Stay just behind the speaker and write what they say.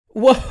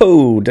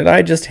Whoa, did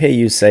I just hear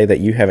you say that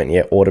you haven't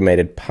yet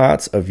automated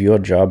parts of your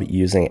job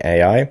using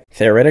AI?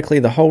 Theoretically,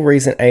 the whole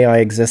reason AI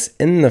exists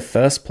in the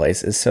first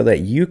place is so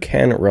that you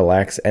can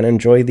relax and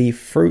enjoy the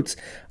fruits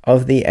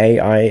of the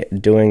AI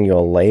doing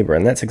your labor.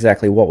 And that's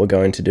exactly what we're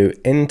going to do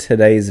in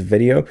today's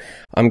video.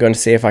 I'm going to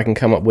see if I can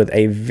come up with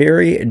a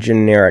very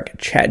generic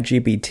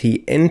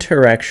ChatGPT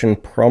interaction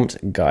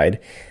prompt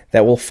guide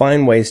that will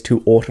find ways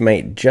to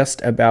automate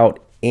just about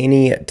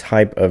any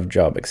type of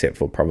job except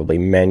for probably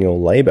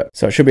manual labor.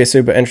 So it should be a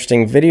super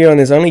interesting video, and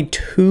there's only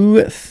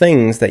two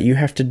things that you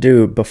have to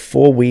do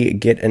before we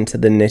get into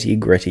the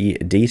nitty-gritty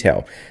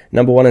detail.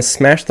 Number one is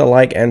smash the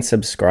like and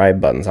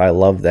subscribe buttons. I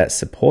love that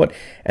support.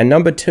 And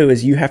number two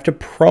is you have to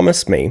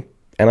promise me,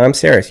 and I'm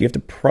serious, you have to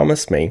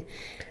promise me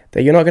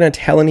that you're not going to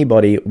tell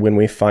anybody when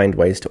we find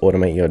ways to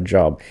automate your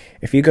job.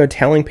 If you go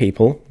telling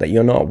people that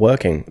you're not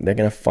working, they're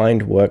going to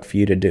find work for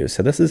you to do.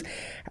 So this is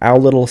our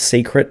little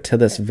secret to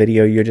this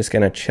video. You're just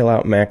going to chill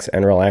out, max,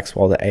 and relax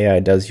while the AI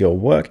does your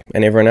work,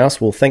 and everyone else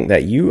will think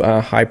that you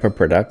are hyper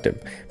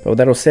productive. But with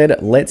that all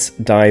said, let's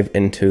dive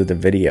into the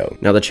video.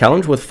 Now, the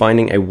challenge with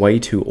finding a way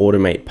to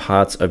automate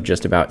parts of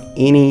just about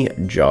any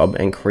job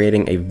and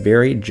creating a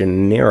very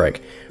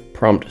generic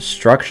prompt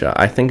structure,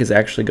 I think, is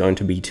actually going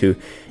to be to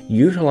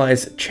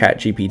utilize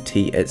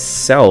ChatGPT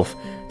itself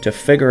to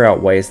figure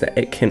out ways that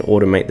it can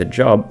automate the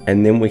job,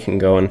 and then we can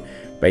go and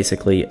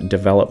basically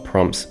develop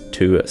prompts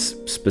to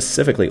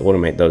specifically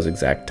automate those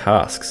exact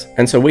tasks.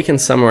 And so we can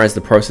summarize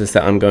the process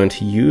that I'm going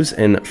to use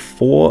in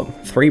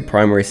three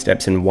primary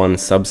steps and one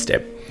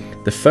sub-step.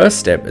 The first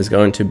step is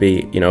going to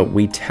be,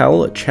 we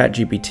tell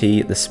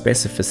ChatGPT the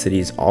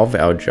specificities of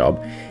our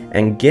job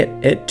and get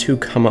it to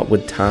come up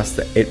with tasks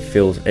that it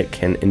feels it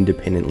can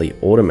independently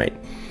automate.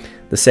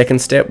 The second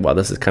step, well,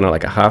 this is kind of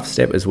like a half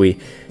step, is we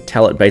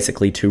tell it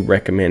basically to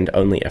recommend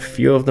only a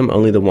few of them,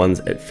 only the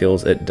ones it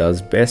feels it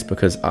does best,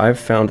 because I've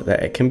found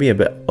that it can be a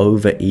bit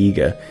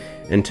over-eager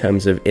in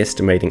terms of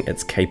estimating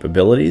its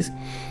capabilities.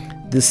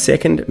 The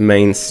second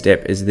main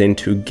step is then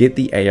to get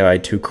the AI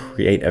to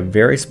create a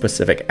very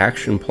specific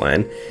action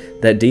plan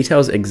that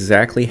details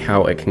exactly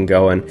how it can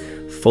go and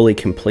fully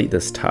complete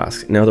this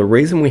task. Now, the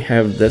reason we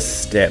have this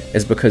step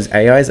is because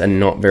AIs are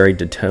not very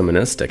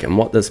deterministic, and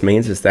what this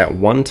means is that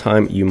one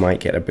time you might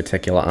get a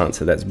particular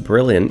answer that's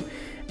brilliant,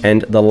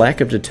 and the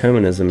lack of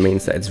determinism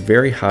means that it's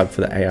very hard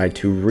for the AI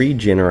to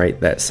regenerate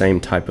that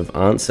same type of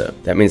answer.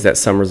 That means that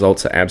some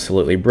results are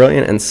absolutely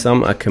brilliant and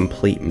some are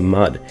complete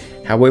mud.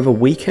 However,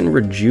 we can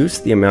reduce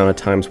the amount of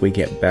times we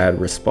get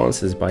bad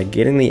responses by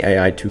getting the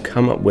AI to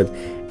come up with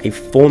a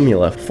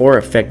formula for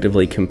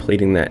effectively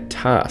completing that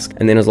task.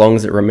 And then as long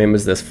as it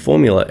remembers this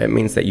formula, it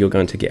means that you're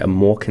going to get a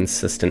more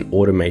consistent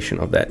automation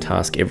of that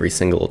task every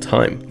single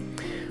time.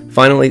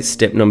 Finally,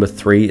 step number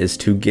 3 is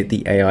to get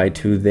the AI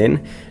to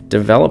then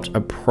develop a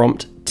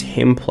prompt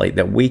template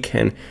that we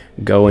can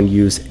go and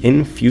use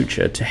in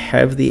future to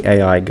have the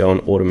AI go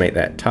and automate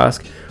that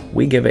task.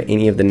 We give it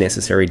any of the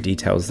necessary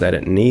details that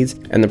it needs,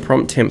 and the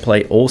prompt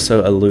template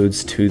also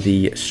alludes to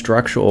the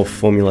structure or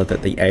formula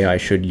that the AI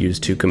should use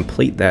to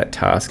complete that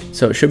task.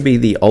 So it should be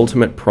the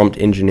ultimate prompt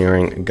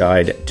engineering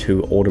guide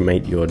to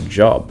automate your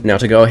job. Now,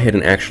 to go ahead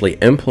and actually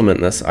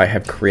implement this, I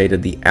have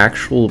created the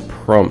actual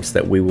prompts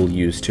that we will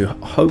use to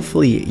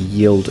hopefully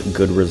yield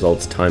good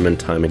results time and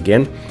time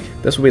again.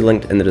 This will be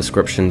linked in the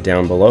description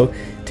down below.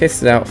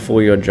 Test it out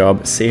for your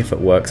job, see if it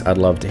works. I'd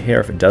love to hear.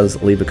 If it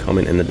does, leave a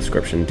comment in the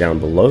description down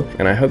below.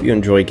 And I hope you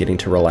enjoy getting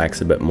to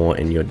relax a bit more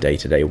in your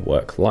day-to-day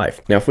work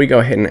life. Now, if we go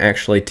ahead and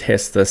actually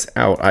test this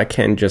out, I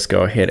can just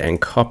go ahead and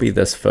copy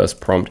this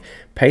first prompt,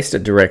 paste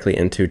it directly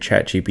into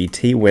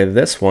ChatGPT, where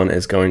this one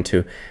is going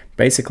to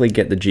basically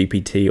get the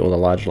GPT, or the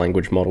large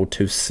language model,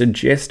 to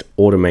suggest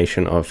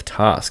automation of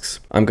tasks.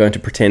 I'm going to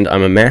pretend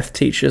I'm a math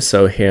teacher,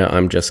 so here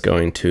I'm just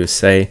going to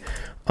say,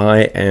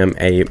 I am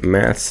a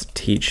maths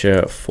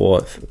teacher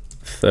for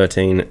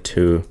 13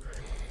 to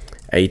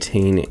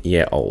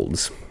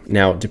 18-year-olds.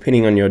 Now,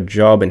 depending on your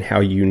job and how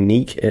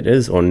unique it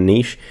is or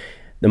niche,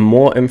 the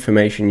more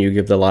information you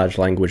give the large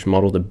language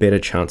model, the better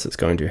chance it's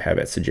going to have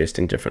at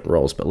suggesting different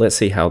roles. But let's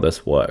see how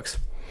this works.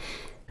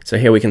 So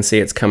here we can see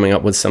it's coming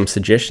up with some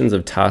suggestions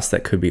of tasks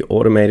that could be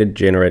automated,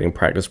 generating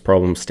practice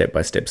problems,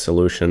 step-by-step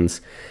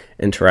solutions,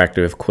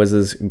 interactive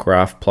quizzes,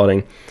 graph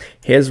plotting.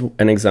 Here's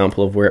an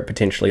example of where it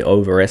potentially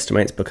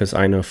overestimates, because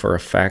I know for a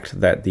fact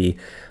that the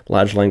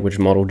large language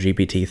model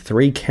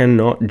GPT-3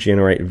 cannot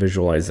generate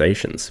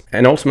visualizations.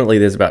 And ultimately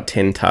there's about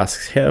 10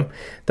 tasks here.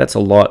 That's a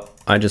lot.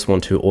 I just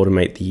want to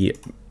automate the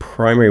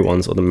primary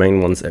ones, or the main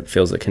ones it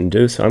feels it can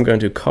do. So I'm going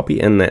to copy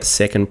in that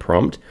second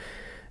prompt.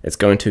 It's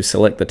going to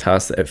select the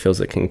tasks that it feels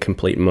it can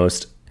complete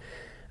most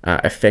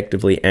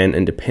effectively and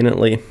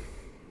independently.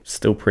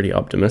 Still pretty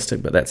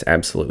optimistic, but that's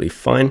absolutely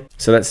fine.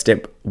 So that's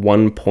step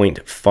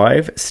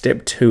 1.5.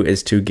 Step 2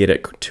 is to get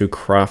it to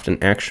craft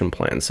an action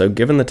plan. So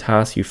given the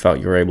task you felt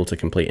you were able to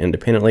complete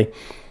independently,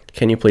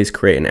 can you please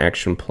create an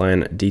action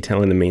plan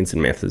detailing the means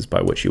and methods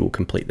by which you will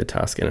complete the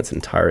task in its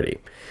entirety?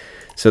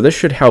 So this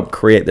should help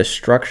create the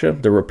structure,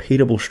 the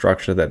repeatable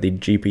structure that the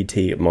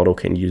GPT model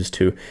can use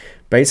to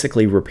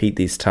basically repeat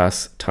these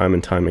tasks time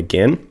and time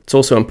again. It's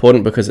also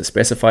important because it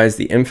specifies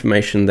the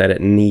information that it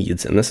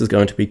needs, and this is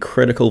going to be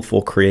critical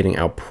for creating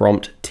our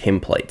prompt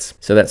templates.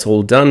 So that's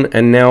all done,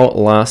 and now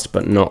last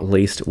but not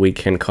least, we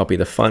can copy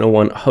the final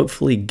one,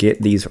 hopefully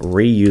get these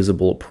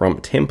reusable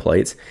prompt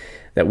templates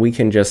that we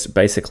can just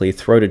basically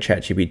throw to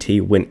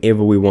ChatGPT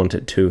whenever we want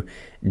it to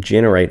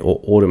generate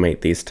or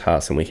automate these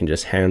tasks, and we can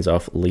just hands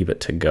off, leave it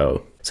to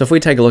go. So if we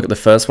take a look at the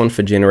first one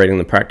for generating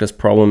the practice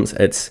problems,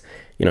 it's,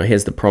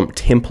 here's the prompt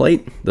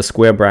template. The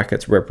square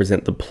brackets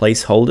represent the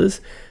placeholders.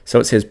 So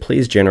it says,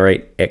 please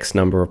generate X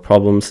number of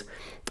problems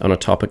on a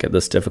topic at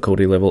this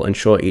difficulty level.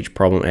 Ensure each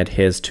problem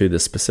adheres to the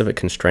specific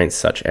constraints,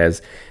 such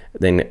as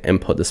then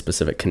input the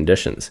specific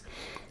conditions.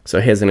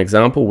 So here's an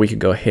example. We could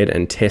go ahead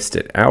and test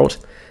it out.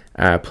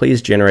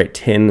 Please generate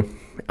 10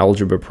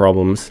 algebra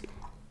problems.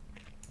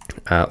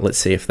 Let's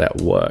see if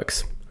that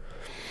works.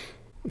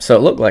 So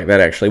it looked like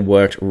that actually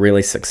worked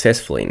really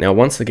successfully. Now,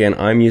 once again,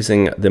 I'm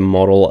using the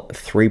model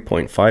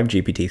 3.5,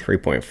 GPT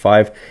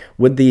 3.5.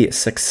 With the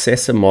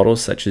successor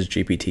models such as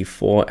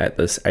GPT-4 at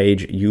this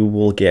age, you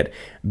will get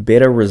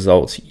better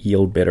results,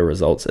 yield better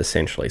results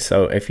essentially.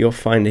 So if you're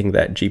finding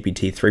that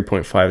GPT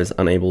 3.5 is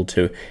unable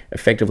to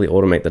effectively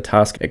automate the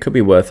task, it could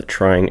be worth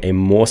trying a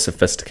more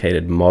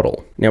sophisticated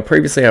model. Now,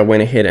 previously I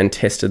went ahead and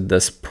tested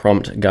this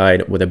prompt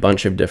guide with a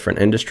bunch of different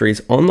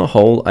industries. On the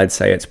whole, I'd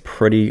say it's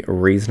pretty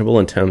reasonable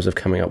in terms of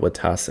coming up with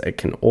tasks that it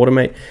can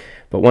automate.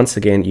 But once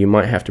again, you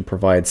might have to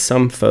provide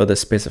some further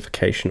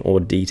specification or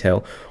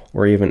detail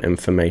or even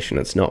information.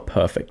 It's not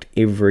perfect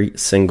every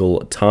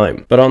single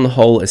time. But on the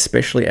whole,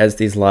 especially as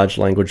these large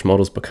language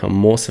models become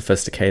more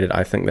sophisticated,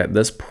 I think that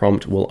this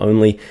prompt will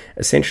only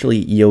essentially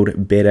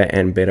yield better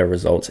and better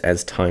results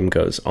as time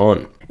goes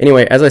on.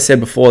 Anyway, as I said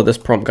before, this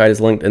prompt guide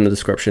is linked in the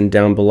description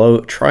down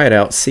below. Try it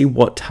out, see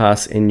what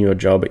tasks in your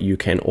job you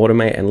can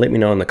automate, and let me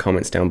know in the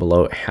comments down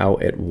below how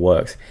it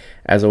works.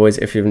 As always,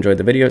 if you've enjoyed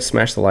the video,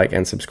 smash the like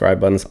and subscribe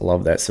buttons. I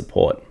love that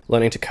support.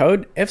 Learning to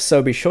code? If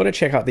so, be sure to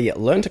check out the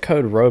Learn to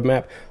Code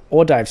roadmap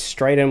or dive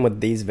straight in with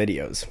these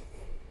videos.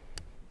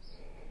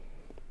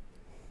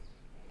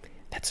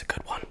 That's a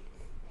good one.